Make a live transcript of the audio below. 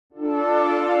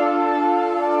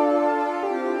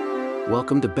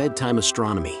Welcome to Bedtime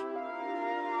Astronomy.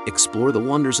 Explore the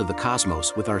wonders of the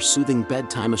cosmos with our soothing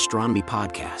Bedtime Astronomy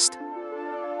podcast.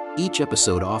 Each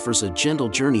episode offers a gentle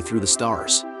journey through the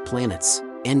stars, planets,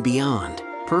 and beyond,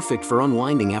 perfect for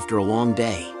unwinding after a long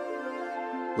day.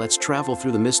 Let's travel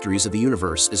through the mysteries of the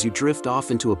universe as you drift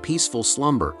off into a peaceful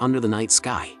slumber under the night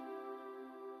sky.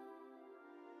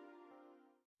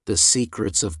 The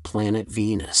secrets of planet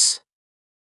Venus.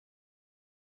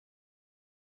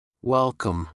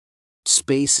 Welcome,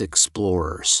 space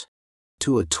explorers,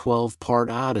 to a 12-part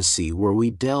odyssey where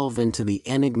we delve into the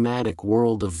enigmatic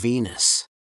world of Venus,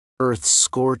 Earth's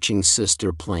scorching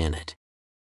sister planet.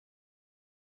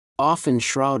 Often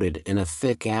shrouded in a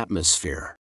thick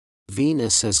atmosphere,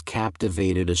 Venus has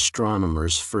captivated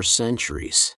astronomers for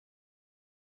centuries.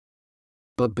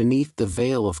 But beneath the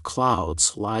veil of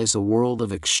clouds lies a world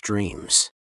of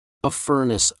extremes, a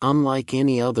furnace unlike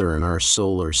any other in our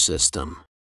solar system.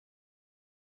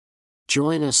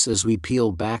 Join us as we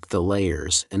peel back the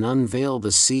layers and unveil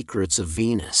the secrets of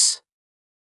Venus.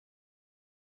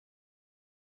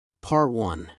 Part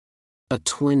 1. A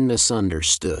Twin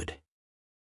Misunderstood.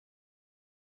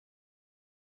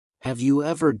 Have you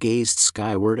ever gazed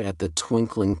skyward at the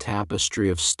twinkling tapestry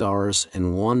of stars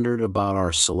and wondered about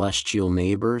our celestial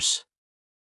neighbors?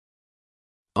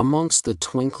 Amongst the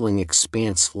twinkling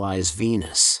expanse lies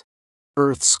Venus,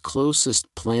 Earth's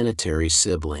closest planetary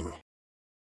sibling.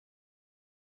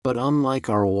 But unlike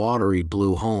our watery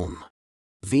blue home,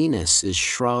 Venus is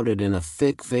shrouded in a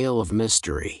thick veil of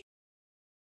mystery.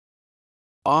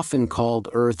 Often called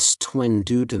Earth's twin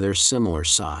due to their similar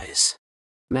size,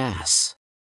 mass,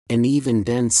 and even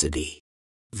density,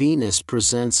 Venus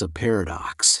presents a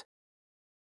paradox.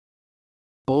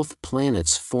 Both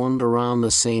planets formed around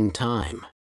the same time,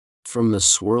 from the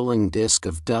swirling disk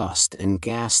of dust and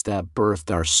gas that birthed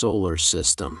our solar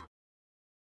system.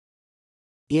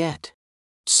 Yet,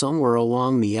 somewhere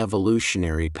along the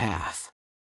evolutionary path,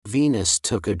 Venus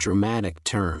took a dramatic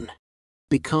turn,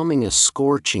 becoming a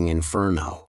scorching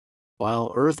inferno,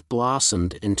 while Earth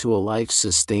blossomed into a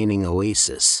life-sustaining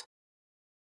oasis.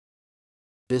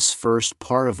 This first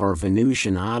part of our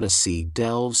Venusian Odyssey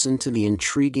delves into the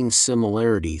intriguing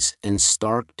similarities and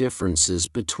stark differences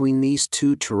between these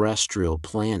two terrestrial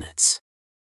planets.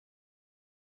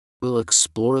 We'll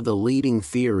explore the leading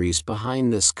theories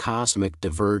behind this cosmic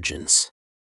divergence.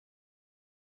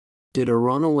 Did a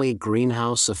runaway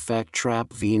greenhouse effect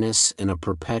trap Venus in a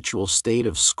perpetual state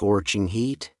of scorching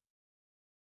heat?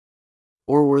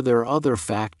 Or were there other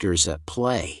factors at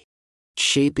play,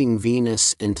 shaping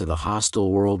Venus into the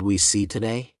hostile world we see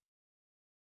today?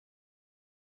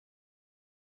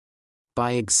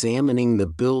 By examining the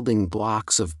building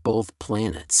blocks of both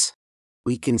planets,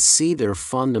 we can see their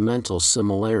fundamental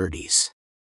similarities.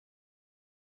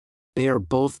 They are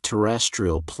both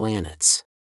terrestrial planets,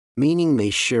 meaning they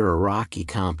share a rocky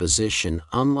composition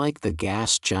unlike the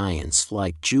gas giants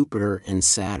like Jupiter and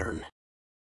Saturn.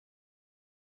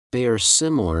 They are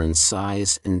similar in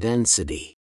size and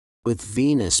density, with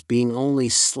Venus being only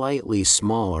slightly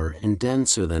smaller and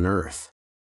denser than Earth.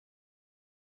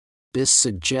 This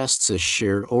suggests a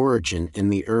shared origin in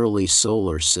the early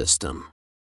solar system,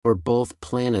 where both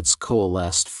planets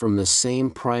coalesced from the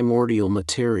same primordial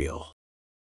material.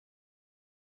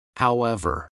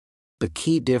 However, the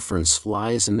key difference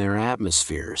lies in their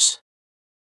atmospheres.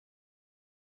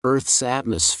 Earth's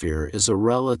atmosphere is a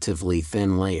relatively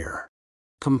thin layer,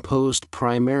 composed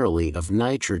primarily of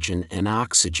nitrogen and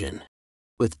oxygen,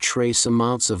 with trace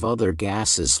amounts of other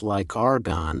gases like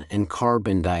argon and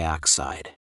carbon dioxide.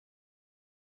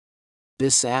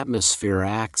 This atmosphere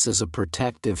acts as a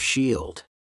protective shield,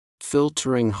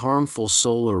 filtering harmful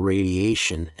solar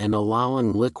radiation and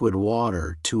allowing liquid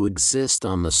water to exist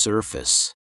on the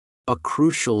surface, a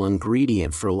crucial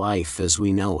ingredient for life as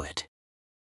we know it.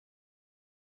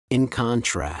 In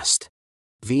contrast,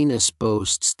 Venus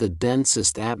boasts the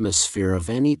densest atmosphere of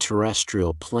any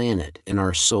terrestrial planet in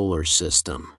our solar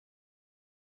system.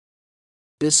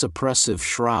 This oppressive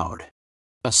shroud,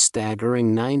 a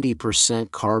staggering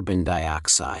 90% carbon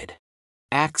dioxide,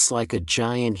 acts like a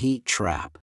giant heat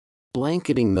trap,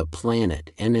 blanketing the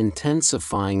planet and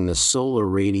intensifying the solar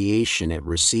radiation it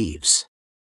receives.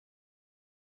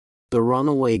 The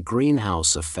runaway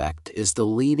greenhouse effect is the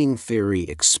leading theory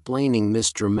explaining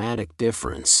this dramatic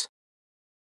difference.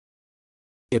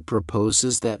 It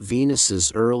proposes that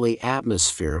Venus's early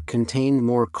atmosphere contained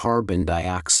more carbon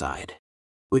dioxide,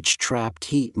 which trapped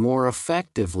heat more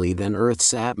effectively than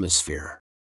Earth's atmosphere.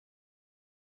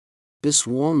 This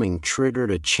warming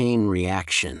triggered a chain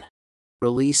reaction,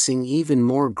 releasing even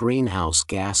more greenhouse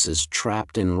gases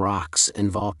trapped in rocks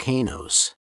and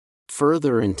volcanoes,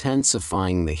 further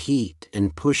intensifying the heat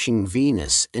and pushing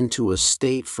Venus into a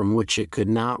state from which it could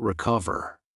not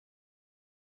recover.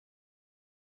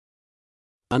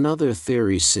 Another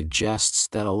theory suggests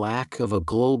that a lack of a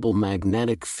global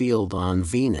magnetic field on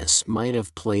Venus might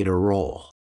have played a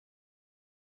role.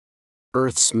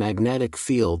 Earth's magnetic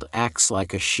field acts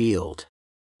like a shield,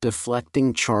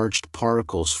 deflecting charged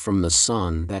particles from the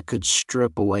Sun that could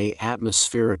strip away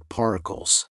atmospheric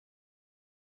particles.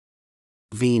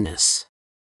 Venus,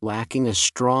 lacking a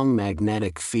strong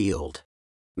magnetic field,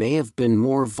 may have been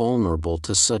more vulnerable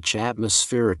to such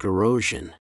atmospheric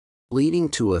erosion, leading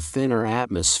to a thinner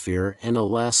atmosphere and a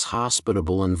less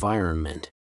hospitable environment.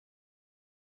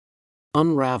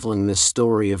 Unraveling the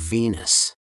story of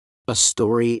Venus, a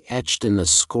story etched in the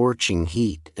scorching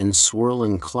heat and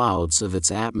swirling clouds of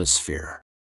its atmosphere,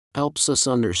 helps us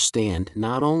understand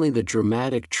not only the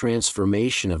dramatic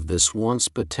transformation of this once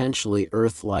potentially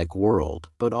Earth-like world,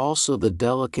 but also the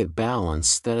delicate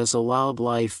balance that has allowed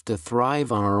life to thrive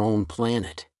on our own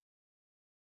planet.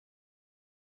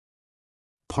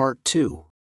 Part 2.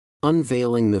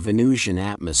 Unveiling the Venusian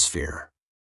Atmosphere.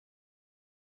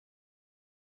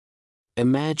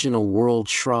 Imagine a world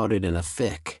shrouded in a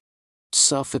thick,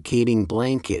 suffocating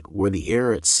blanket where the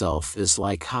air itself is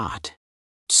like hot,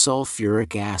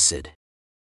 sulfuric acid.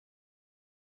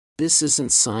 This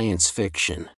isn't science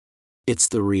fiction. It's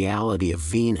the reality of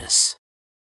Venus.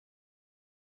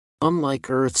 Unlike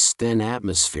Earth's thin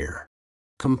atmosphere,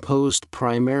 composed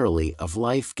primarily of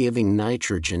life-giving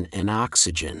nitrogen and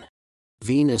oxygen,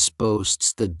 Venus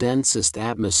boasts the densest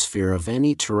atmosphere of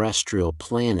any terrestrial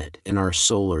planet in our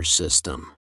solar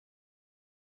system.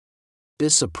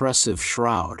 This oppressive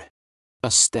shroud, a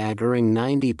staggering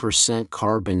 90%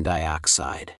 carbon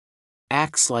dioxide,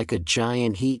 acts like a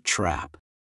giant heat trap,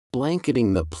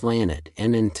 blanketing the planet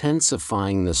and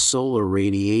intensifying the solar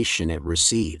radiation it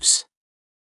receives.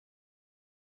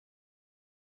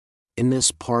 In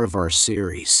this part of our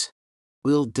series,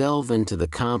 we'll delve into the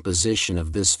composition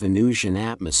of this Venusian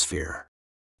atmosphere,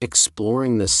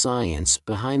 exploring the science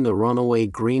behind the runaway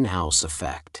greenhouse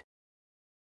effect.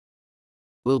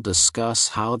 We'll discuss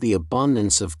how the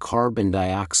abundance of carbon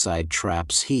dioxide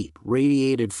traps heat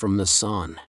radiated from the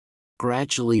Sun,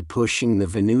 gradually pushing the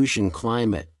Venusian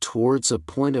climate towards a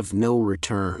point of no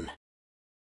return.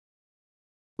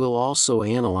 We'll also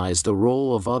analyze the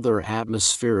role of other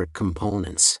atmospheric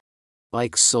components,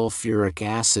 like sulfuric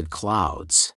acid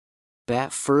clouds,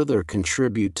 that further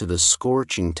contribute to the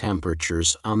scorching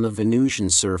temperatures on the Venusian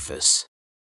surface.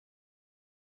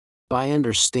 By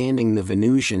understanding the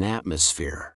Venusian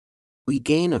atmosphere, we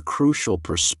gain a crucial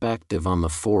perspective on the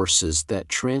forces that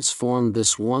transformed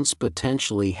this once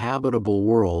potentially habitable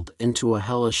world into a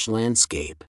hellish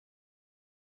landscape.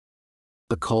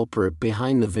 The culprit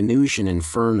behind the Venusian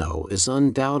inferno is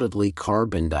undoubtedly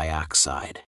carbon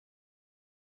dioxide.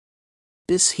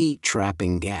 This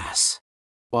heat-trapping gas,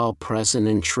 while present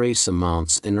in trace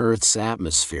amounts in Earth's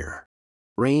atmosphere,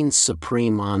 reigns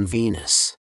supreme on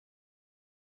Venus.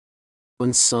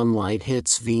 When sunlight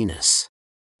hits Venus,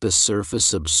 the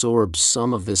surface absorbs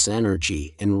some of this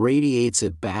energy and radiates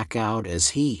it back out as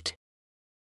heat.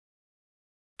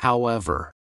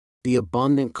 However, the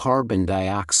abundant carbon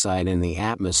dioxide in the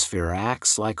atmosphere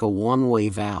acts like a one-way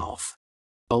valve,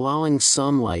 allowing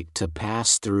sunlight to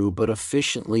pass through but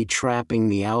efficiently trapping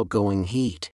the outgoing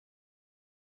heat.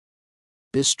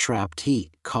 This trapped heat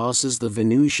causes the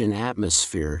Venusian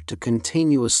atmosphere to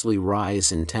continuously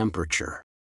rise in temperature,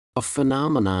 a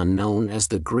phenomenon known as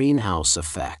the greenhouse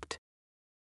effect.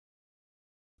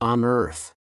 On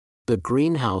Earth, the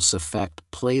greenhouse effect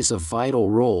plays a vital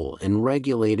role in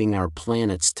regulating our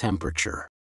planet's temperature,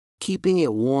 keeping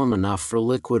it warm enough for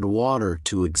liquid water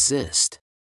to exist.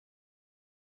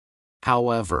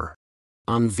 However,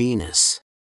 on Venus,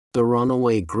 the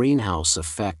runaway greenhouse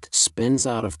effect spins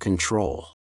out of control.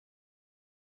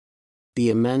 The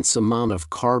immense amount of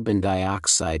carbon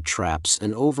dioxide traps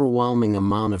an overwhelming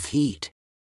amount of heat,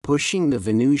 pushing the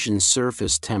Venusian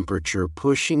surface temperature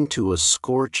to a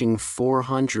scorching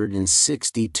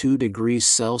 462 degrees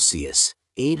Celsius,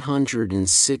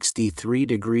 863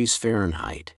 degrees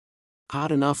Fahrenheit,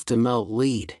 hot enough to melt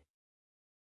lead.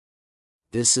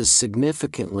 This is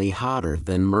significantly hotter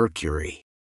than Mercury,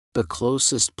 the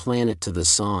closest planet to the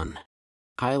Sun,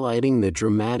 highlighting the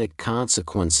dramatic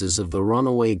consequences of the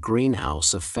runaway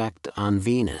greenhouse effect on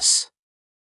Venus.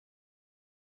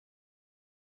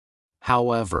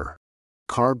 However,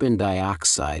 carbon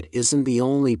dioxide isn't the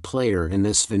only player in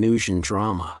this Venusian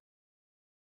drama.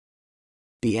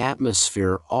 The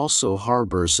atmosphere also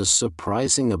harbors a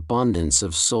surprising abundance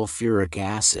of sulfuric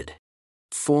acid,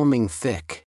 forming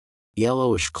thick,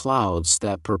 yellowish clouds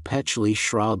that perpetually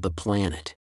shroud the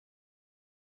planet.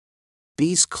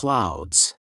 These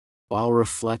clouds, while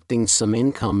reflecting some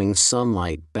incoming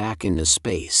sunlight back into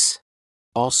space,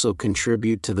 also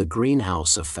contribute to the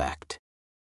greenhouse effect.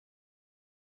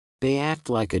 They act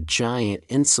like a giant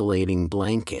insulating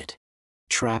blanket,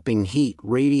 trapping heat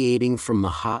radiating from the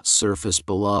hot surface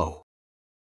below.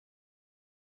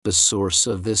 The source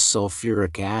of this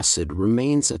sulfuric acid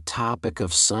remains a topic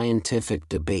of scientific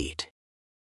debate.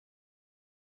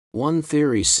 One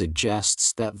theory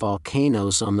suggests that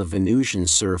volcanoes on the Venusian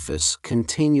surface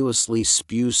continuously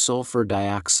spew sulfur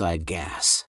dioxide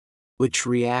gas, which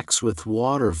reacts with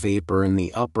water vapor in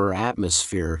the upper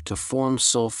atmosphere to form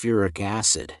sulfuric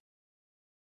acid.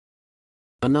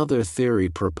 Another theory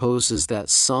proposes that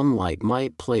sunlight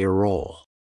might play a role,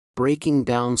 breaking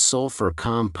down sulfur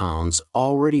compounds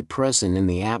already present in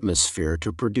the atmosphere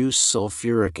to produce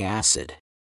sulfuric acid.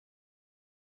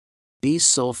 These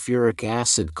sulfuric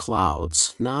acid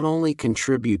clouds not only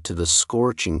contribute to the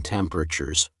scorching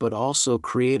temperatures but also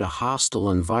create a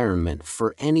hostile environment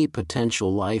for any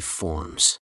potential life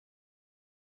forms.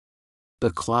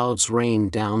 The clouds rain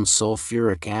down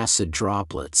sulfuric acid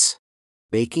droplets,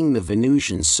 making the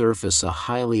Venusian surface a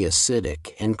highly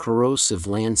acidic and corrosive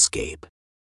landscape.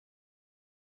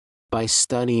 By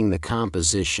studying the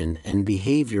composition and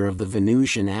behavior of the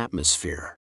Venusian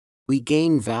atmosphere, we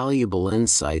gain valuable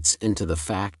insights into the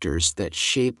factors that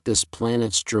shape this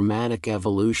planet's dramatic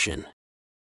evolution.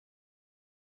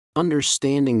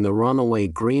 Understanding the runaway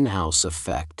greenhouse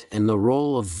effect and the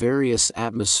role of various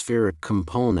atmospheric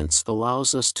components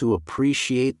allows us to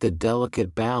appreciate the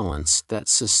delicate balance that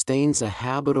sustains a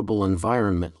habitable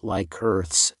environment like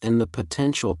Earth's and the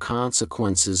potential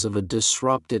consequences of a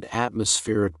disrupted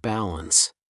atmospheric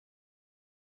balance.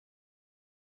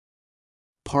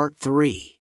 Part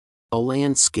 3. A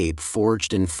landscape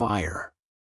forged in fire.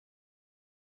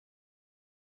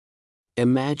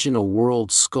 Imagine a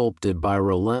world sculpted by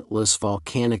relentless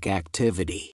volcanic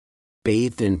activity,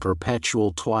 bathed in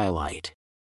perpetual twilight,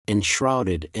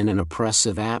 enshrouded in an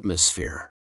oppressive atmosphere.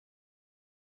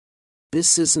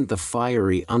 This isn't the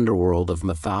fiery underworld of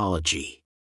mythology.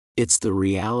 It's the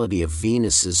reality of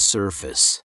Venus's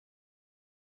surface.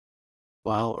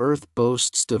 While Earth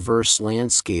boasts diverse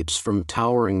landscapes from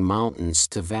towering mountains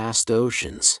to vast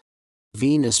oceans,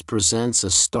 Venus presents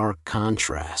a stark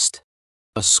contrast.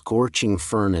 A scorching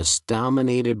furnace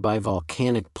dominated by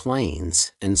volcanic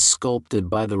plains and sculpted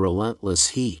by the relentless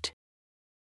heat.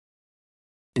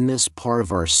 In this part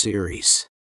of our series,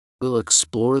 we'll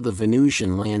explore the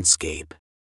Venusian landscape,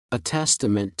 a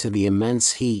testament to the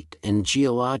immense heat and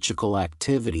geological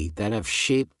activity that have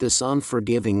shaped this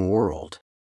unforgiving world.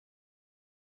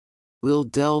 We'll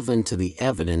delve into the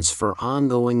evidence for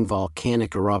ongoing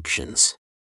volcanic eruptions,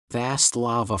 vast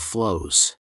lava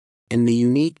flows, and the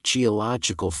unique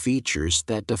geological features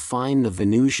that define the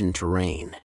Venusian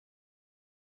terrain.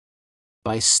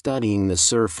 By studying the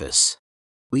surface,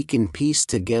 we can piece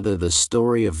together the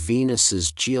story of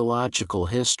Venus's geological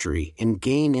history and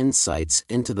gain insights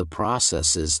into the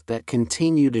processes that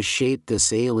continue to shape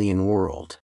this alien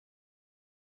world.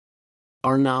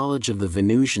 Our knowledge of the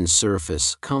Venusian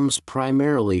surface comes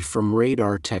primarily from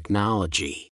radar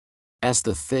technology, as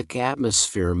the thick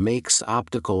atmosphere makes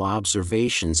optical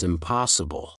observations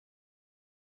impossible.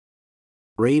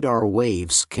 Radar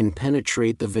waves can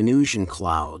penetrate the Venusian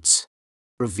clouds,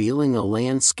 revealing a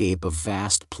landscape of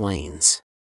vast plains,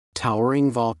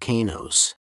 towering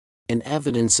volcanoes, and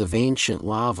evidence of ancient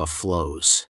lava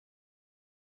flows.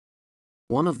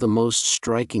 One of the most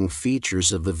striking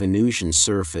features of the Venusian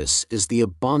surface is the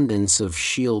abundance of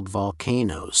shield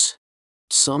volcanoes,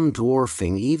 some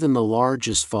dwarfing even the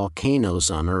largest volcanoes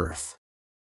on Earth.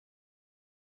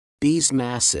 These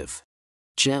massive,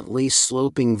 gently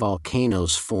sloping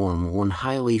volcanoes form when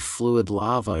highly fluid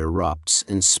lava erupts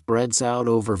and spreads out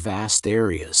over vast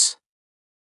areas.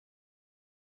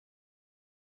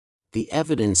 The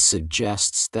evidence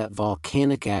suggests that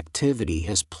volcanic activity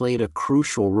has played a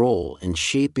crucial role in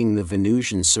shaping the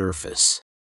Venusian surface.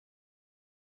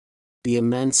 The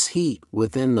immense heat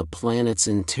within the planet's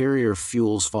interior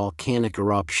fuels volcanic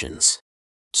eruptions,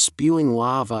 spewing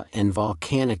lava and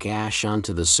volcanic ash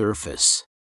onto the surface.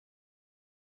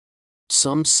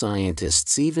 Some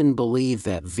scientists even believe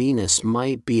that Venus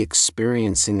might be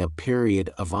experiencing a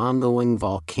period of ongoing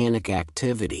volcanic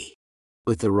activity,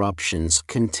 with eruptions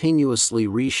continuously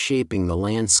reshaping the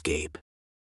landscape.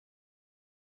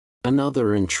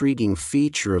 Another intriguing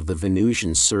feature of the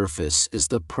Venusian surface is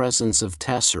the presence of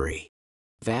tesserae,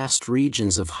 vast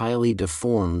regions of highly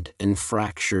deformed and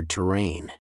fractured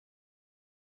terrain.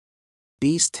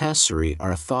 These tesserae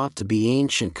are thought to be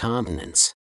ancient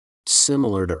continents,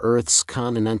 similar to Earth's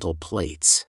continental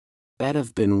plates, that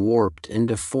have been warped and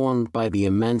deformed by the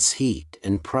immense heat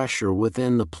and pressure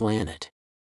within the planet.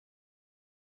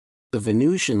 The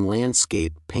Venusian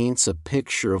landscape paints a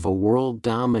picture of a world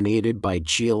dominated by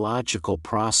geological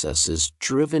processes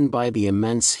driven by the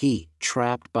immense heat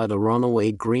trapped by the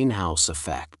runaway greenhouse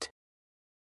effect.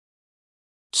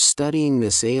 Studying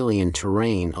this alien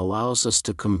terrain allows us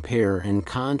to compare and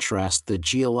contrast the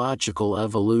geological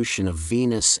evolution of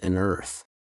Venus and Earth,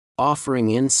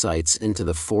 offering insights into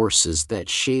the forces that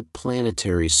shape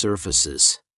planetary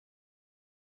surfaces.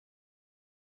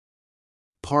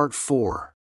 Part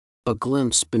 4. A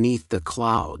glimpse beneath the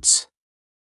clouds.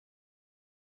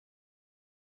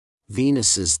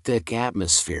 Venus's thick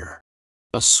atmosphere,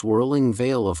 a swirling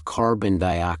veil of carbon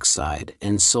dioxide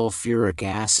and sulfuric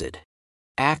acid,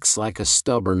 acts like a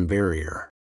stubborn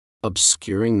barrier,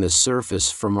 obscuring the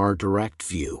surface from our direct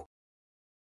view.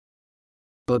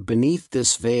 But beneath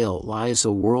this veil lies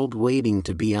a world waiting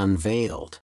to be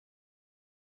unveiled.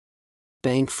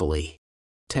 Thankfully,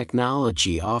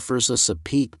 technology offers us a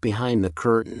peek behind the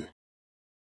curtain.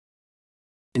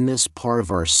 In this part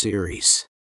of our series,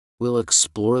 we'll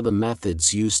explore the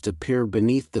methods used to peer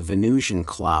beneath the Venusian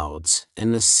clouds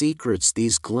and the secrets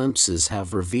these glimpses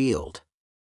have revealed.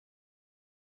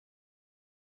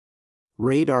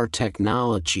 Radar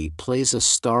technology plays a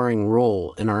starring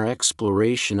role in our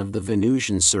exploration of the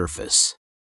Venusian surface.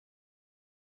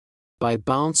 By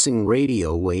bouncing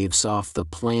radio waves off the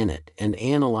planet and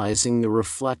analyzing the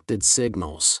reflected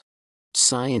signals,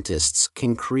 scientists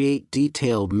can create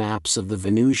detailed maps of the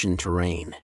Venusian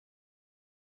terrain.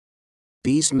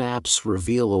 These maps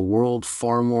reveal a world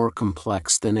far more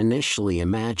complex than initially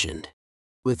imagined,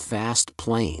 with vast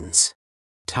plains,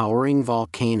 towering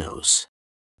volcanoes,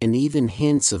 and even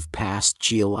hints of past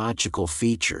geological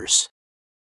features.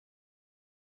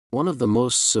 One of the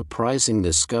most surprising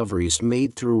discoveries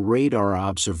made through radar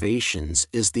observations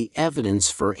is the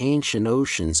evidence for ancient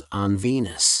oceans on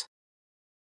Venus.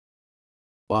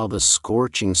 While the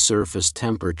scorching surface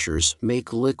temperatures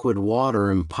make liquid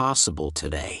water impossible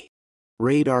today,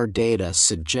 radar data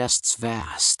suggests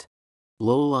vast,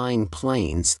 low-lying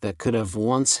plains that could have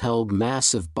once held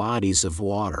massive bodies of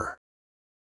water.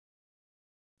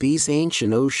 These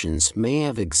ancient oceans may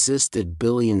have existed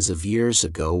billions of years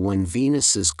ago when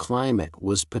Venus's climate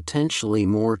was potentially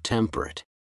more temperate.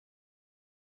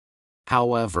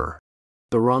 However,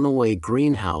 the runaway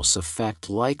greenhouse effect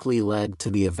likely led to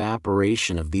the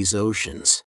evaporation of these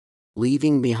oceans,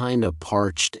 leaving behind a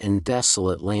parched and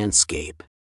desolate landscape.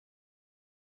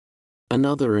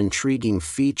 Another intriguing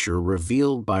feature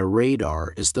revealed by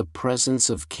radar is the presence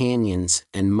of canyons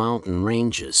and mountain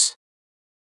ranges.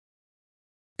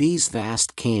 These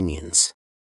vast canyons,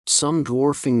 some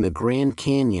dwarfing the Grand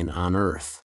Canyon on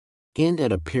Earth, hint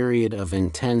at a period of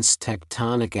intense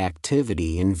tectonic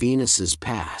activity in Venus's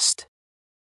past.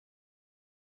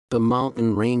 The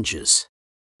mountain ranges,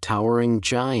 towering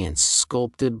giants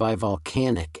sculpted by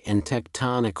volcanic and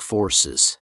tectonic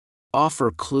forces, offer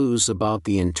clues about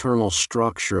the internal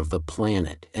structure of the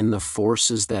planet and the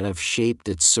forces that have shaped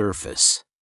its surface.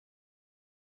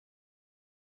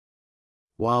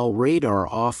 While radar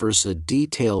offers a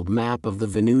detailed map of the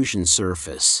Venusian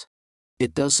surface,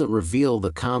 it doesn't reveal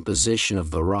the composition of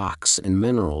the rocks and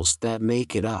minerals that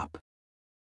make it up.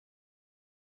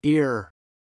 Here,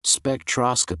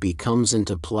 spectroscopy comes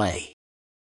into play.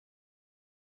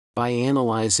 By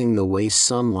analyzing the way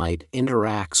sunlight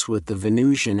interacts with the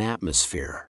Venusian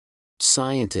atmosphere,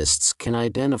 scientists can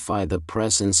identify the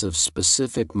presence of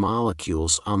specific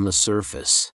molecules on the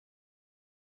surface.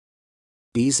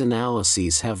 These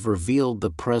analyses have revealed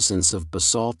the presence of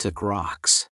basaltic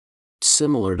rocks,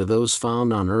 similar to those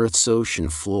found on Earth's ocean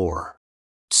floor,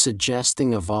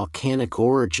 suggesting a volcanic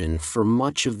origin for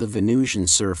much of the Venusian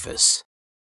surface.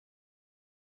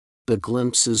 The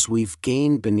glimpses we've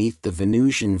gained beneath the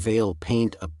Venusian veil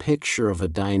paint a picture of a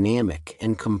dynamic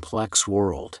and complex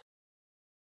world.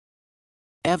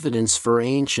 Evidence for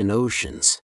ancient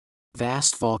oceans,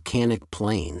 vast volcanic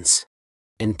plains,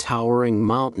 and towering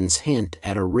mountains hint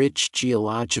at a rich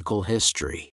geological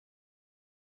history.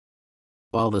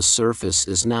 While the surface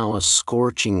is now a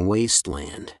scorching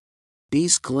wasteland,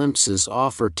 these glimpses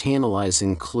offer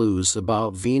tantalizing clues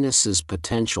about Venus's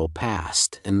potential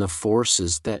past and the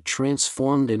forces that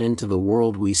transformed it into the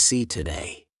world we see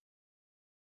today.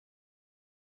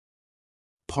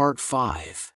 Part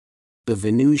 5. The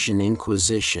Venusian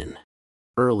Inquisition.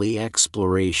 Early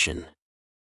Exploration.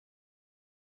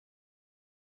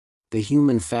 The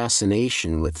human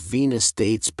fascination with Venus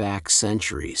dates back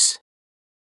centuries.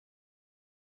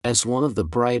 As one of the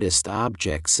brightest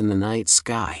objects in the night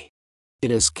sky, it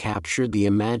has captured the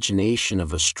imagination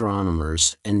of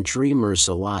astronomers and dreamers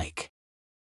alike.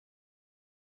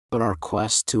 But our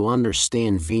quest to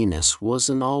understand Venus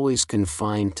wasn't always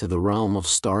confined to the realm of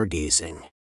stargazing.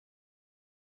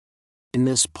 In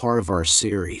this part of our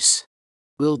series,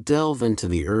 we'll delve into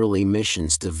the early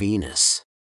missions to Venus,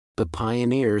 the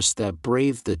pioneers that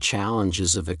braved the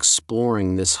challenges of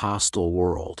exploring this hostile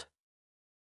world.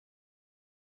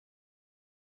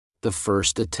 The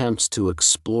first attempts to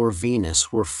explore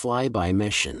Venus were flyby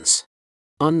missions,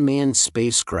 unmanned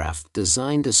spacecraft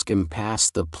designed to skim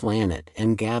past the planet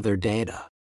and gather data.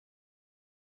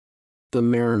 The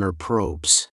Mariner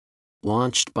probes,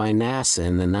 launched by NASA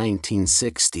in the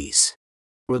 1960s,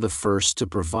 were the first to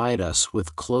provide us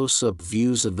with close-up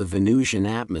views of the Venusian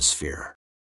atmosphere.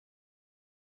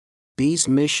 These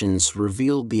missions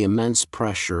revealed the immense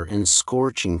pressure and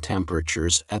scorching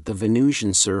temperatures at the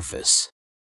Venusian surface,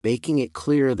 making it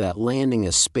clear that landing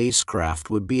a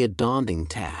spacecraft would be a daunting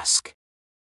task.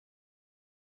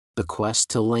 The quest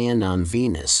to land on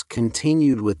Venus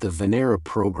continued with the Venera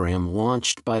program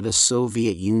launched by the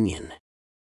Soviet Union.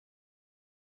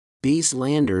 These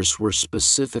landers were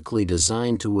specifically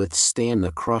designed to withstand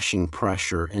the crushing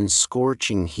pressure and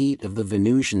scorching heat of the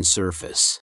Venusian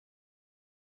surface.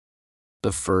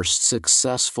 The first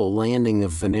successful landing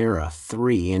of Venera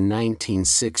 3 in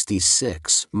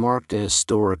 1966 marked a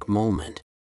historic moment,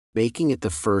 making it the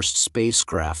first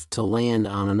spacecraft to land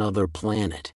on another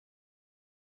planet.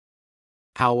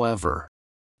 However,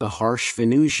 the harsh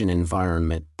Venusian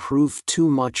environment proved too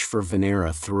much for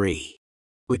Venera 3,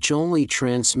 which only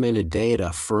transmitted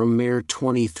data for a mere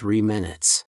 23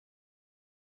 minutes.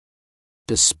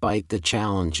 Despite the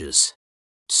challenges,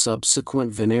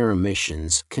 subsequent Venera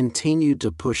missions continued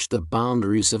to push the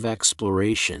boundaries of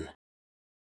exploration.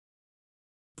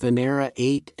 Venera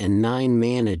 8 and 9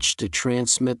 managed to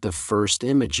transmit the first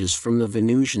images from the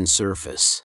Venusian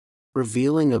surface,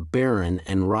 revealing a barren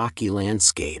and rocky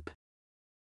landscape.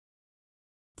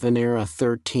 Venera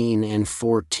 13 and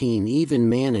 14 even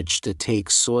managed to take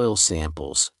soil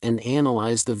samples and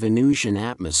analyze the Venusian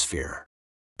atmosphere,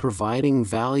 providing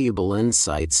valuable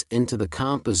insights into the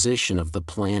composition of the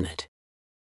planet.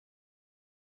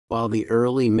 While the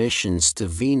early missions to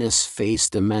Venus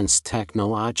faced immense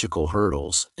technological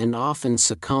hurdles and often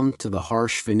succumbed to the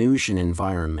harsh Venusian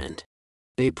environment,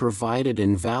 they provided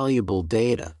invaluable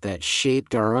data that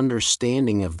shaped our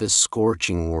understanding of this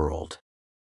scorching world.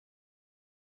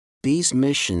 These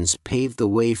missions paved the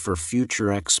way for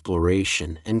future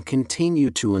exploration and continue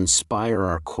to inspire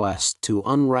our quest to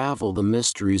unravel the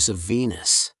mysteries of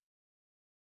Venus.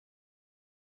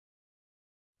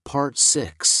 Part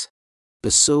 6.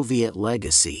 The Soviet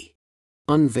Legacy.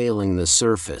 Unveiling the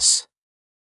Surface.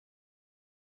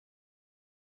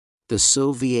 The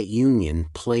Soviet Union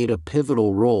played a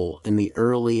pivotal role in the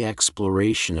early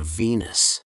exploration of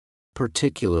Venus,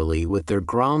 particularly with their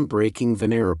groundbreaking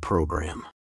Venera program.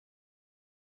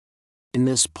 In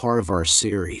this part of our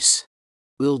series,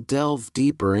 we'll delve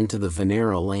deeper into the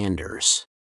Venera landers,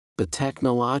 the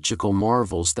technological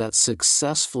marvels that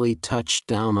successfully touched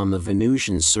down on the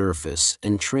Venusian surface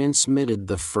and transmitted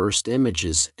the first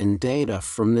images and data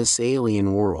from this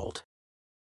alien world.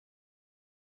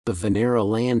 The Venera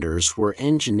landers were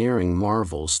engineering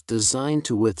marvels designed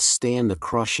to withstand the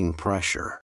crushing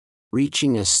pressure,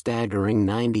 reaching a staggering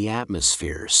 90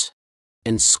 atmospheres.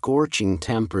 And scorching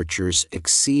temperatures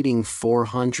exceeding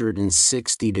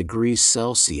 460 degrees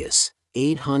Celsius,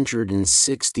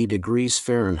 860 degrees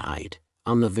Fahrenheit,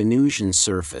 on the Venusian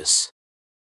surface.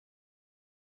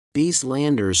 These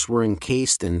landers were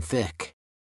encased in thick,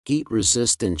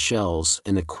 heat-resistant shells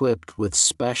and equipped with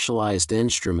specialized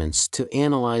instruments to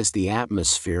analyze the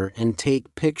atmosphere and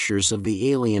take pictures of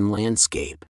the alien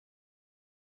landscape.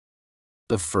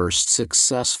 The first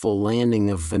successful landing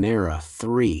of Venera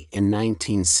 3 in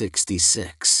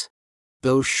 1966,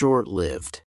 though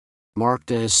short-lived,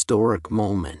 marked a historic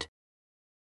moment.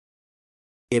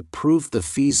 It proved the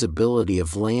feasibility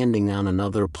of landing on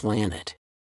another planet,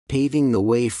 paving the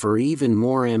way for even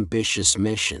more ambitious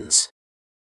missions.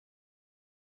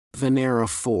 Venera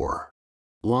 4,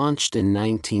 launched in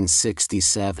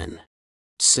 1967,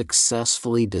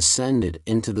 successfully descended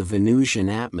into the Venusian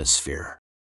atmosphere,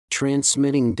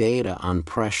 transmitting data on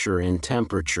pressure and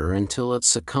temperature until it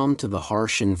succumbed to the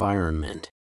harsh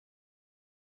environment.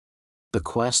 The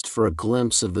quest for a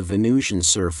glimpse of the Venusian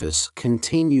surface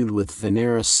continued with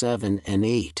Venera 7 and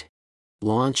 8,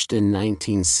 launched in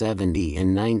 1970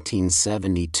 and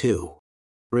 1972,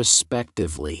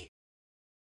 respectively.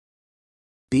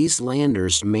 These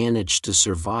landers managed to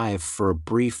survive for a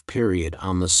brief period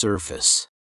on the surface,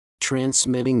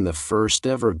 transmitting the first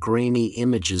ever grainy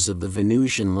images of the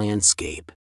Venusian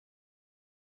landscape.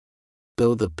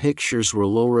 Though the pictures were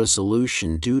low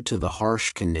resolution due to the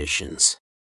harsh conditions,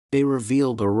 they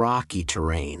revealed a rocky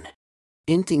terrain,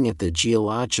 hinting at the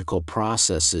geological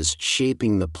processes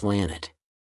shaping the planet.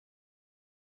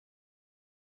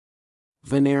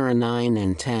 Venera 9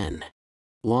 and 10,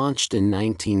 launched in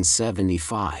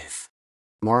 1975,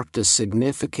 marked a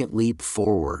significant leap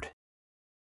forward.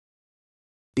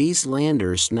 These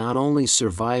landers not only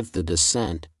survived the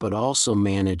descent but also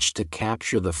managed to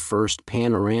capture the first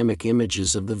panoramic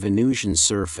images of the Venusian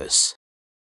surface.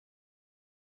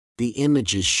 The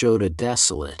images showed a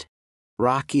desolate,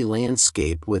 rocky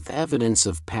landscape with evidence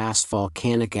of past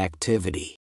volcanic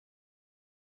activity.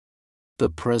 The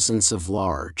presence of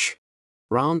large,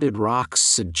 rounded rocks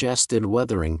suggested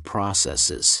weathering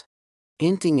processes,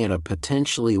 hinting at a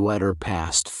potentially wetter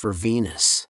past for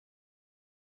Venus.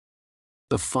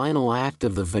 The final act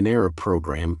of the Venera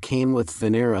program came with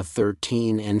Venera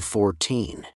 13 and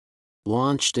 14,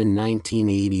 launched in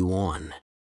 1981.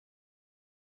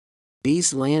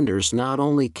 These landers not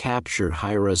only captured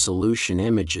high-resolution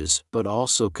images but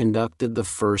also conducted the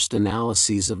first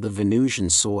analyses of the Venusian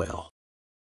soil.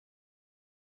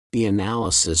 The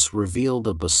analysis revealed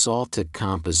a basaltic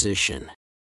composition,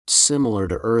 similar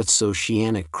to Earth's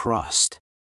oceanic crust,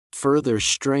 further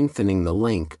strengthening the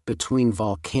link between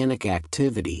volcanic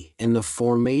activity and the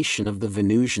formation of the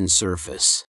Venusian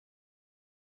surface.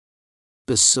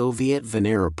 The Soviet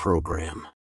Venera program,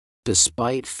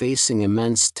 despite facing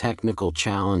immense technical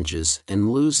challenges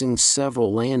and losing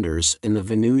several landers in the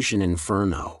Venusian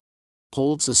inferno,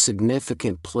 holds a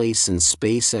significant place in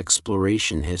space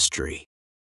exploration history.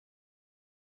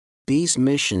 These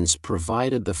missions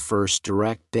provided the first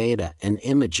direct data and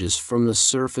images from the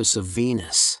surface of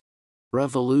Venus,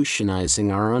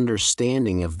 revolutionizing our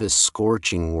understanding of this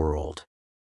scorching world.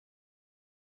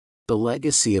 The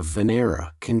legacy of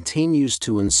Venera continues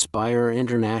to inspire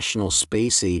international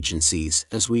space agencies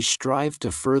as we strive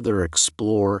to further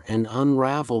explore and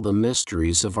unravel the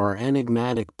mysteries of our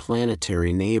enigmatic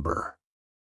planetary neighbor.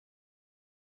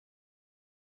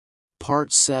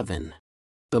 Part 7.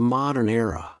 The Modern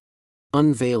Era.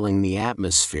 Unveiling the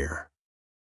Atmosphere.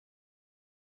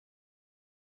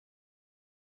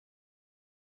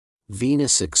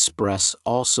 Venus Express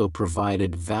also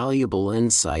provided valuable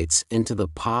insights into the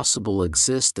possible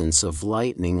existence of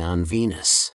lightning on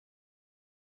Venus.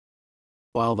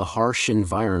 While the harsh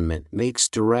environment makes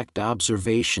direct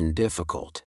observation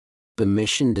difficult, the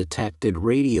mission detected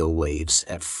radio waves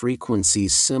at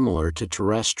frequencies similar to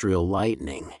terrestrial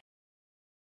lightning.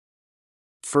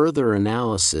 Further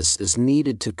analysis is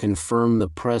needed to confirm the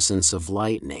presence of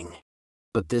lightning,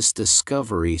 but this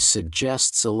discovery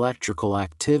suggests electrical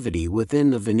activity within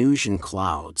the Venusian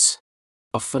clouds,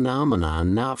 a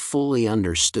phenomenon not fully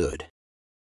understood.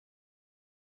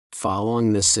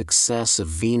 Following the success of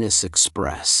Venus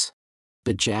Express,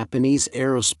 the Japanese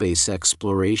Aerospace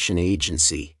Exploration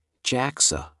Agency,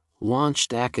 JAXA,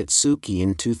 launched Akatsuki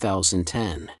in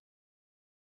 2010.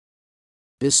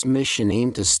 This mission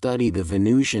aimed to study the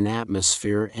Venusian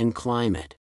atmosphere and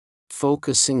climate,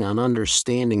 focusing on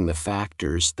understanding the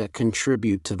factors that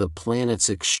contribute to the planet's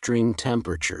extreme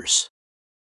temperatures.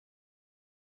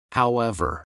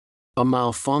 However, a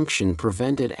malfunction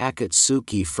prevented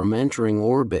Akatsuki from entering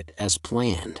orbit as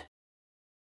planned.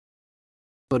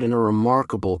 But in a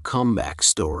remarkable comeback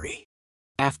story,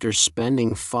 after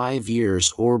spending 5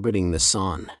 years orbiting the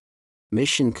Sun,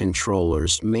 mission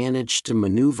controllers managed to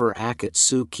maneuver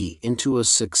Akatsuki into a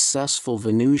successful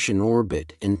Venusian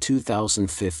orbit in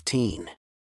 2015.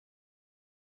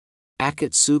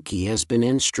 Akatsuki has been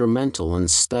instrumental in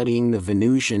studying the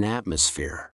Venusian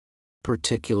atmosphere,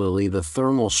 particularly the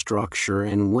thermal structure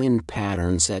and wind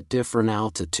patterns at different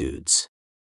altitudes.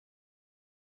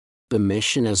 The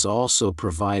mission has also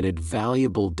provided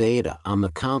valuable data on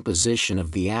the composition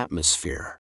of the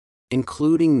atmosphere,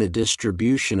 including the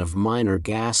distribution of minor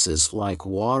gases like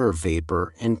water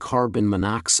vapor and carbon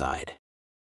monoxide.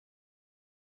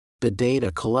 The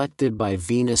data collected by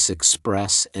Venus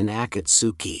Express and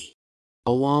Akatsuki,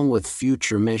 along with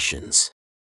future missions,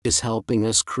 is helping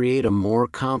us create a more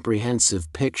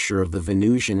comprehensive picture of the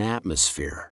Venusian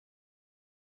atmosphere.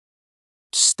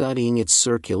 Studying its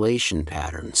circulation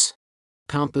patterns,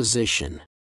 composition,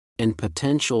 and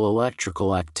potential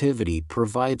electrical activity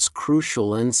provides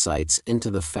crucial insights into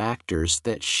the factors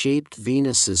that shaped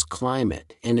Venus's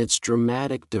climate and its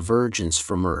dramatic divergence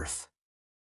from Earth.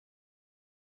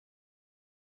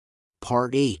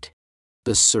 Part 8.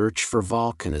 The Search for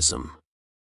Volcanism.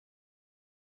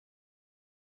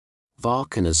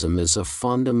 Volcanism is a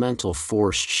fundamental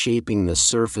force shaping the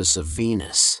surface of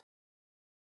Venus.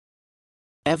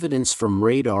 Evidence from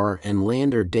radar and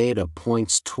lander data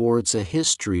points towards a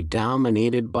history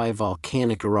dominated by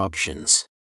volcanic eruptions,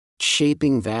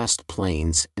 shaping vast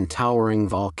plains and towering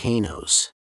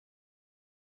volcanoes.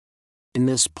 In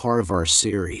this part of our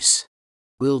series,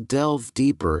 we'll delve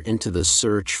deeper into the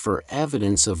search for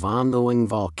evidence of ongoing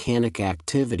volcanic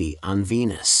activity on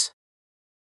Venus.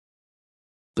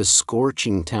 The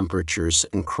scorching temperatures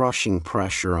and crushing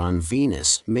pressure on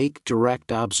Venus make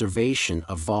direct observation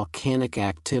of volcanic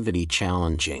activity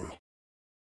challenging.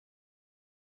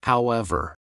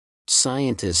 However,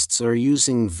 scientists are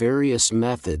using various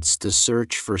methods to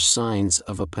search for signs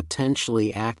of a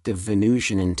potentially active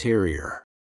Venusian interior.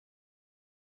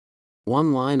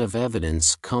 One line of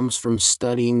evidence comes from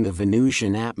studying the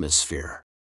Venusian atmosphere.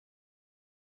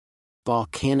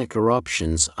 Volcanic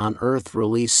eruptions on Earth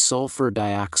release sulfur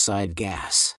dioxide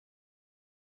gas.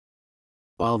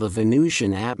 While the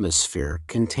Venusian atmosphere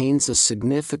contains a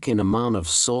significant amount of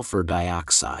sulfur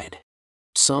dioxide,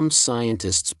 some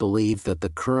scientists believe that the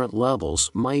current levels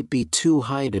might be too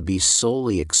high to be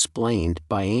solely explained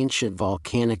by ancient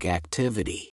volcanic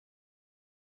activity.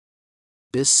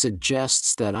 This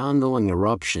suggests that ongoing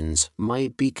eruptions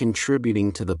might be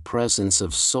contributing to the presence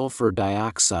of sulfur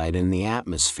dioxide in the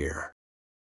atmosphere.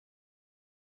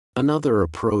 Another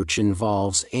approach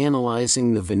involves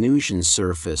analyzing the Venusian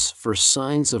surface for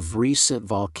signs of recent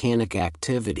volcanic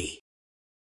activity.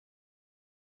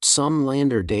 Some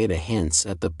lander data hints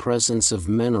at the presence of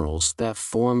minerals that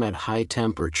form at high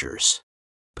temperatures,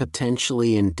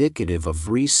 potentially indicative of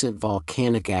recent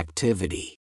volcanic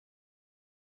activity.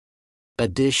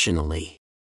 Additionally,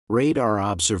 radar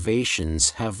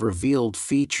observations have revealed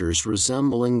features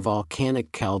resembling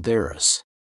volcanic calderas,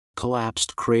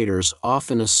 collapsed craters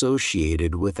often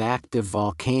associated with active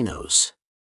volcanoes.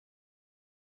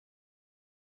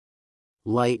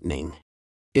 Lightning,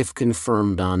 if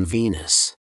confirmed on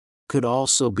Venus, could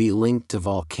also be linked to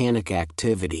volcanic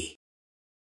activity.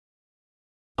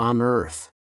 On Earth,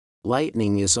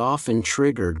 lightning is often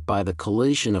triggered by the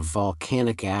collision of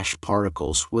volcanic ash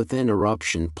particles within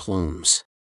eruption plumes.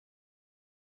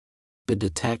 The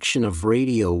detection of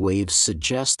radio waves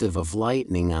suggestive of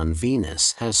lightning on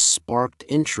Venus has sparked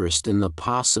interest in the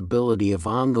possibility of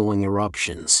ongoing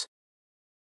eruptions.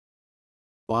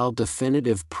 While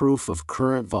definitive proof of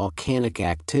current volcanic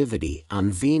activity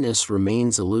on Venus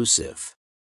remains elusive,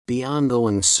 the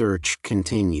ongoing search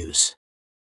continues.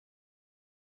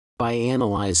 By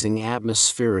analyzing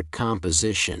atmospheric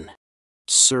composition,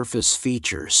 surface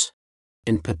features,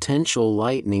 and potential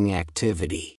lightning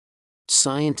activity,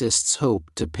 scientists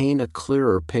hope to paint a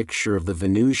clearer picture of the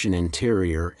Venusian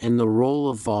interior and the role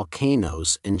of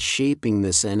volcanoes in shaping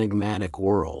this enigmatic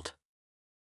world.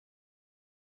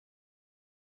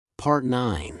 Part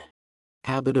 9.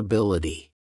 Habitability.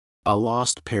 A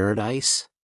lost paradise?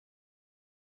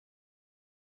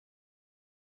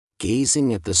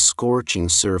 Gazing at the scorching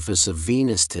surface of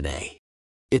Venus today,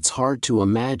 it's hard to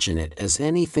imagine it as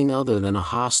anything other than a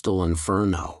hostile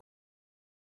inferno.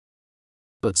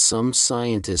 But some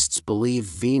scientists believe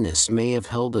Venus may have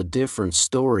held a different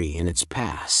story in its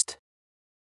past.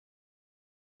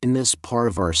 In this part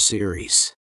of our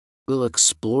series, we'll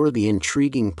explore the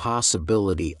intriguing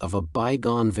possibility of a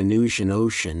bygone Venusian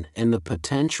ocean and the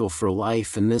potential for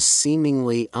life in this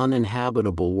seemingly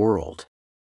uninhabitable world.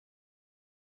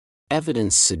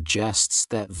 Evidence suggests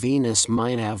that Venus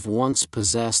might have once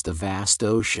possessed a vast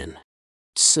ocean,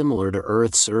 similar to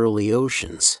Earth's early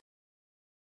oceans.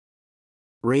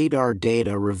 Radar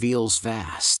data reveals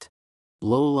vast,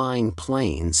 low-lying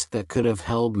plains that could have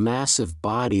held massive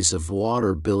bodies of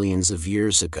water billions of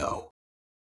years ago.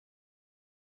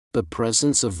 The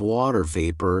presence of water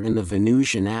vapor in the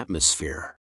Venusian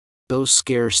atmosphere, though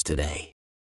scarce today,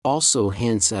 also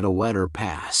hints at a wetter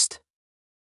past.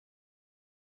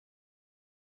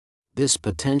 This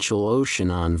potential ocean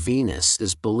on Venus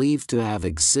is believed to have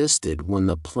existed when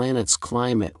the planet's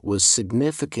climate was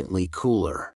significantly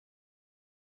cooler.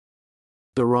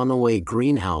 The runaway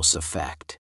greenhouse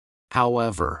effect,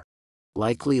 however,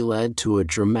 likely led to a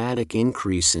dramatic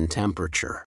increase in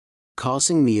temperature,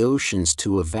 causing the oceans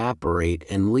to evaporate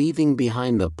and leaving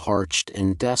behind the parched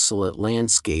and desolate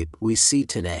landscape we see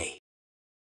today.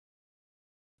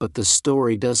 But the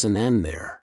story doesn't end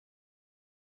there.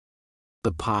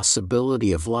 The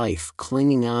possibility of life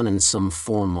clinging on in some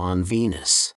form on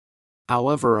Venus,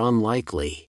 however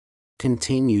unlikely,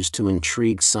 continues to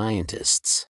intrigue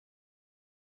scientists.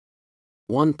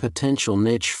 One potential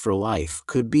niche for life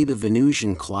could be the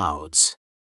Venusian clouds.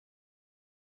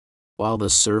 While the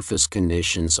surface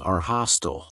conditions are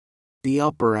hostile, The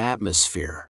upper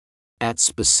atmosphere, at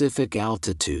specific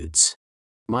altitudes,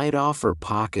 might offer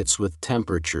pockets with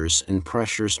temperatures and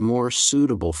pressures more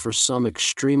suitable for some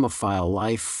extremophile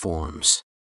life forms.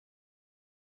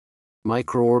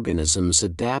 Microorganisms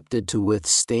adapted to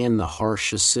withstand the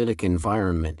harsh acidic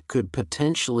environment could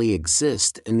potentially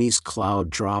exist in these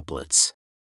cloud droplets.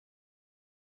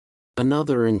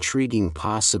 Another intriguing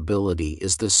possibility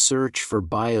is the search for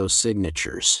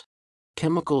biosignatures,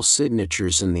 chemical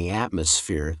signatures in the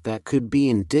atmosphere that could be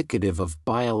indicative of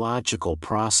biological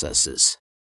processes.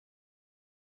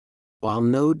 While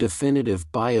no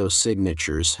definitive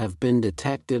biosignatures have been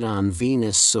detected on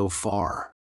Venus so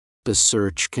far, the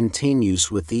search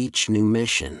continues with each new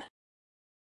mission.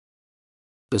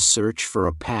 The search for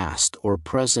a past or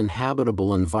present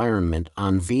habitable environment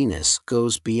on Venus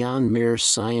goes beyond mere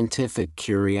scientific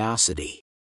curiosity.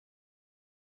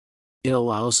 It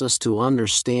allows us to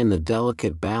understand the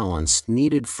delicate balance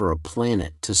needed for a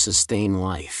planet to sustain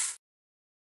life.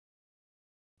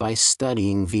 By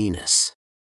studying Venus,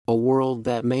 a world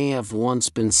that may have once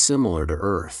been similar to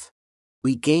Earth,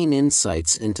 we gain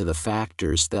insights into the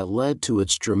factors that led to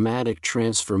its dramatic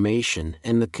transformation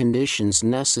and the conditions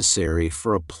necessary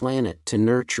for a planet to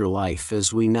nurture life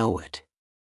as we know it.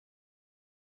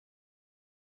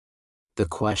 The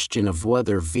question of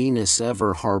whether Venus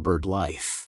ever harbored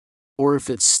life, or if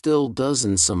it still does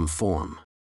in some form,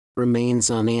 remains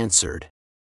unanswered.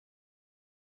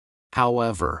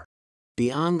 However,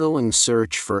 the ongoing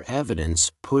search for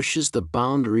evidence pushes the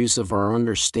boundaries of our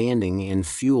understanding and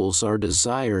fuels our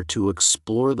desire to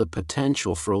explore the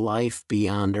potential for life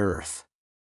beyond Earth.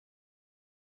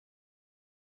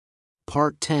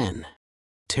 Part 10.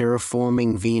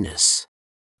 Terraforming Venus.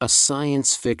 A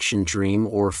science fiction dream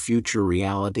or future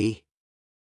reality?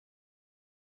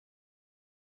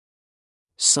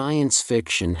 Science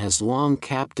fiction has long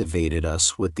captivated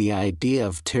us with the idea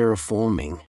of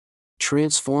terraforming,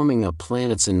 transforming a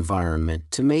planet's environment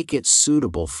to make it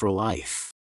suitable for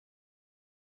life.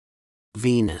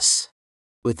 Venus,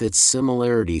 with its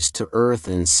similarities to Earth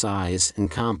in size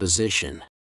and composition,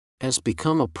 has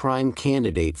become a prime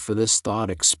candidate for this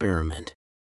thought experiment.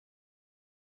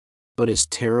 But is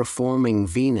terraforming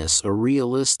Venus a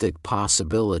realistic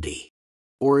possibility,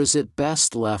 or is it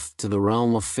best left to the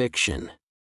realm of fiction?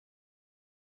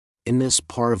 In this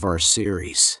part of our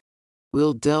series,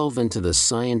 we'll delve into the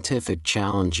scientific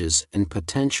challenges and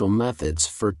potential methods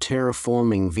for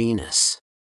terraforming Venus.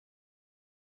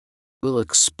 We'll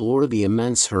explore the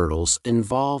immense hurdles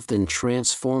involved in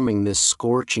transforming this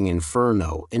scorching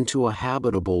inferno into a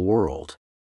habitable world.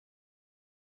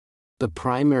 The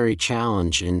primary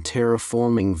challenge in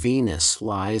terraforming Venus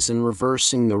lies in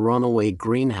reversing the runaway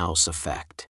greenhouse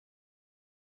effect.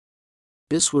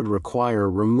 This would require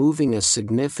removing a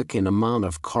significant amount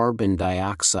of carbon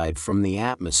dioxide from the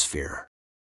atmosphere.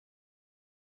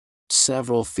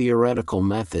 Several theoretical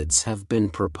methods have been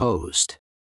proposed,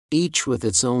 each with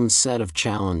its own set of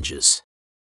challenges.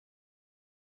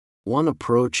 One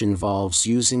approach involves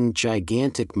using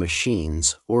gigantic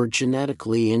machines or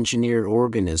genetically engineered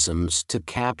organisms to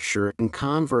capture and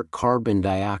convert carbon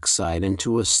dioxide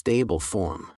into a stable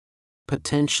form,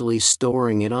 potentially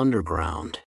storing it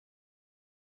underground.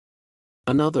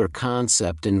 Another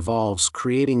concept involves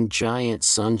creating giant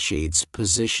sunshades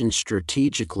positioned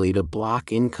strategically to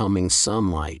block incoming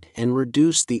sunlight and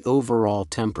reduce the overall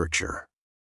temperature.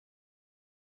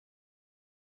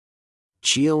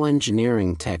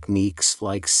 Geoengineering techniques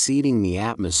like seeding the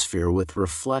atmosphere with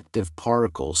reflective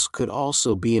particles could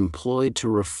also be employed to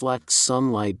reflect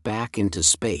sunlight back into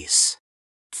space,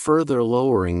 further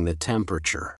lowering the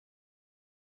temperature.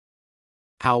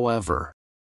 However,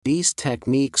 these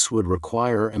techniques would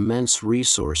require immense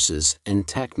resources and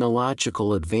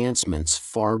technological advancements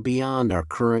far beyond our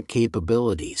current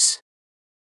capabilities.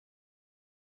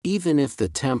 Even if the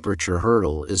temperature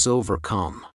hurdle is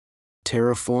overcome,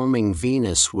 terraforming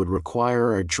Venus would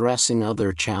require addressing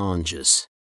other challenges.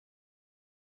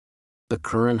 The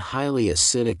current highly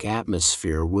acidic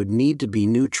atmosphere would need to be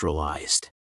neutralized,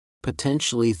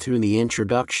 potentially through the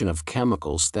introduction of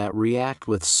chemicals that react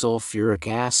with sulfuric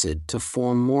acid to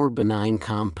form more benign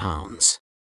compounds.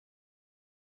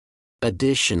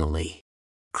 Additionally,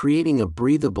 creating a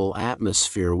breathable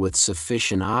atmosphere with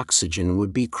sufficient oxygen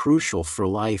would be crucial for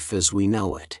life as we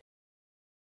know it.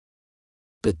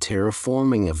 The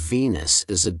terraforming of Venus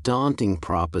is a daunting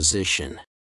proposition,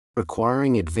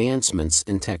 requiring advancements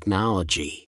in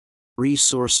technology,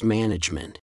 resource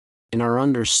management, and our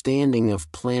understanding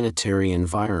of planetary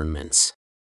environments.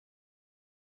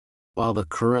 While the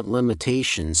current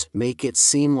limitations make it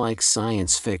seem like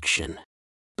science fiction,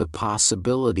 the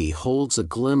possibility holds a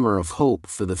glimmer of hope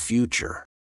for the future.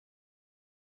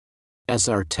 As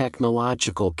our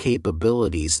technological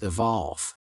capabilities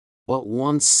evolve, what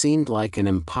once seemed like an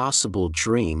impossible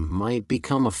dream might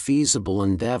become a feasible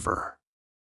endeavor.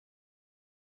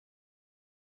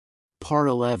 Part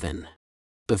 11.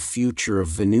 The Future of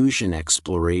Venusian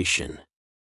Exploration.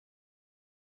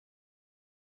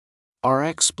 Our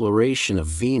exploration of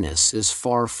Venus is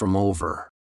far from over.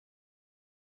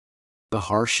 The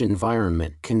harsh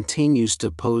environment continues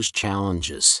to pose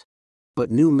challenges, but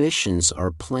new missions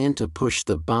are planned to push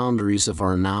the boundaries of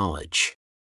our knowledge.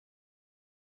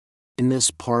 In this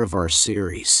part of our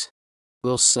series,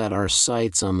 we'll set our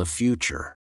sights on the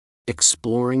future,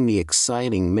 exploring the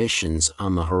exciting missions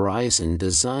on the horizon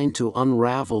designed to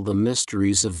unravel the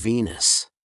mysteries of Venus.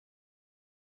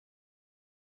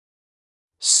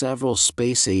 Several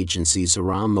space agencies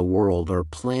around the world are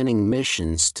planning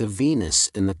missions to Venus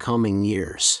in the coming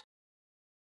years.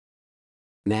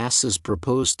 NASA's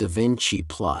proposed Da Vinci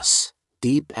Plus,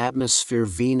 Deep Atmosphere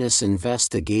Venus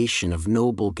Investigation of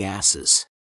Noble Gases,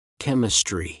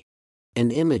 Chemistry,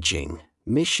 and Imaging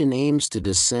mission aims to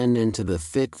descend into the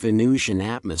thick Venusian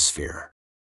atmosphere,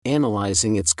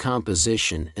 analyzing its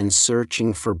composition and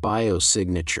searching for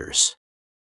biosignatures.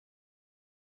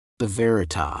 The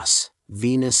Veritas,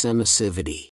 Venus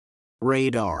Emissivity,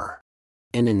 Radar,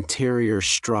 and Interior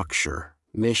Structure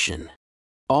mission,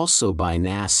 also by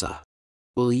NASA,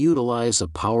 will utilize a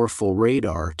powerful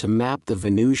radar to map the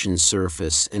Venusian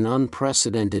surface in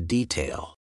unprecedented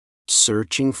detail,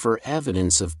 searching for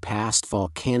evidence of past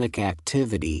volcanic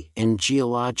activity and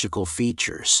geological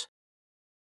features.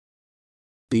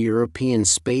 The European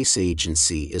Space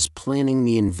Agency is planning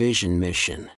the Envision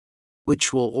mission,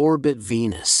 which will orbit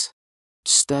Venus,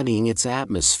 studying its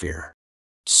atmosphere,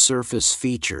 surface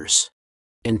features,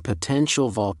 and potential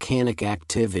volcanic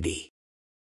activity.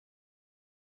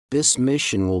 This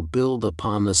mission will build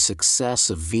upon the success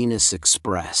of Venus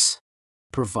Express,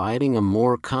 providing a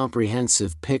more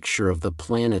comprehensive picture of the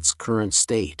planet's current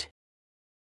state.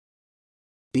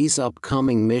 These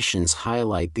upcoming missions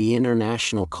highlight the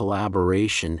international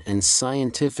collaboration and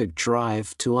scientific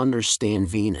drive to understand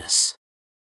Venus.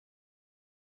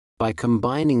 By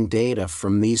combining data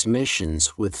from these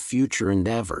missions with future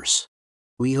endeavors,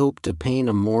 we hope to paint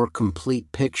a more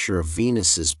complete picture of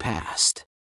Venus's past,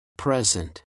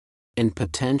 present, and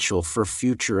potential for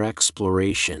future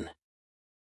exploration.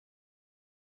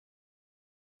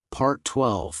 Part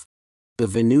 12. The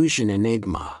Venusian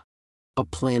Enigma, a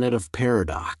Planet of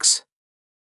Paradox.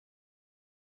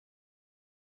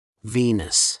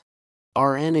 Venus,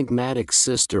 our enigmatic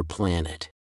sister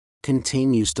planet,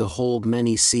 continues to hold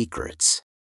many secrets.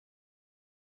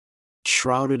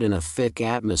 Shrouded in a thick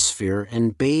atmosphere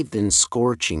and bathed in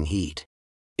scorching heat,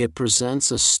 it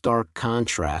presents a stark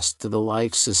contrast to the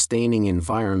life-sustaining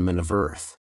environment of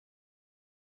Earth.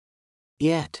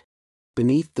 Yet,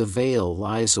 beneath the veil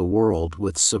lies a world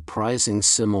with surprising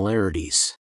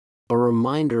similarities, a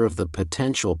reminder of the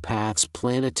potential paths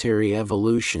planetary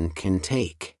evolution can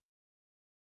take.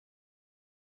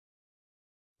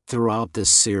 Throughout this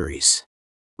series,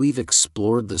 we've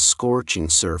explored the scorching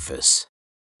surface,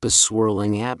 the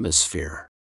swirling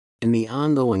atmosphere, and the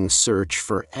ongoing search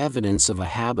for evidence of a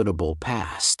habitable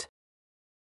past.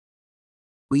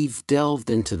 We've delved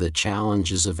into the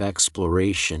challenges of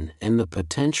exploration and the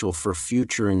potential for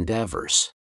future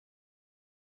endeavors.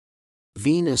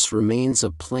 Venus remains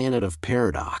a planet of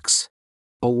paradox,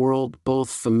 a world both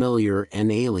familiar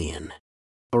and alien,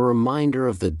 a reminder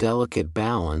of the delicate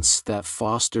balance that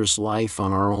fosters life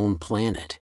on our own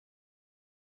planet.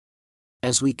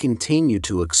 As we continue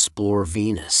to explore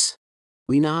Venus,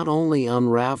 we not only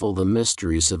unravel the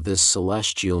mysteries of this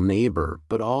celestial neighbor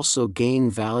but also gain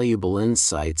valuable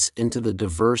insights into the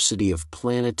diversity of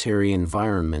planetary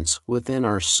environments within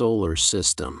our solar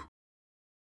system.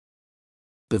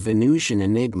 The Venusian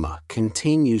Enigma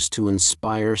continues to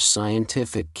inspire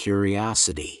scientific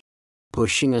curiosity,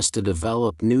 pushing us to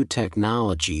develop new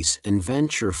technologies and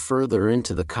venture further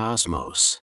into the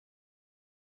cosmos.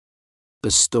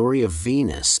 The story of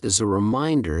Venus is a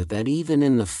reminder that even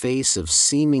in the face of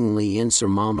seemingly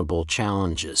insurmountable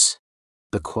challenges,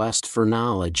 the quest for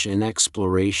knowledge and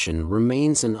exploration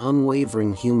remains an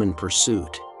unwavering human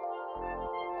pursuit.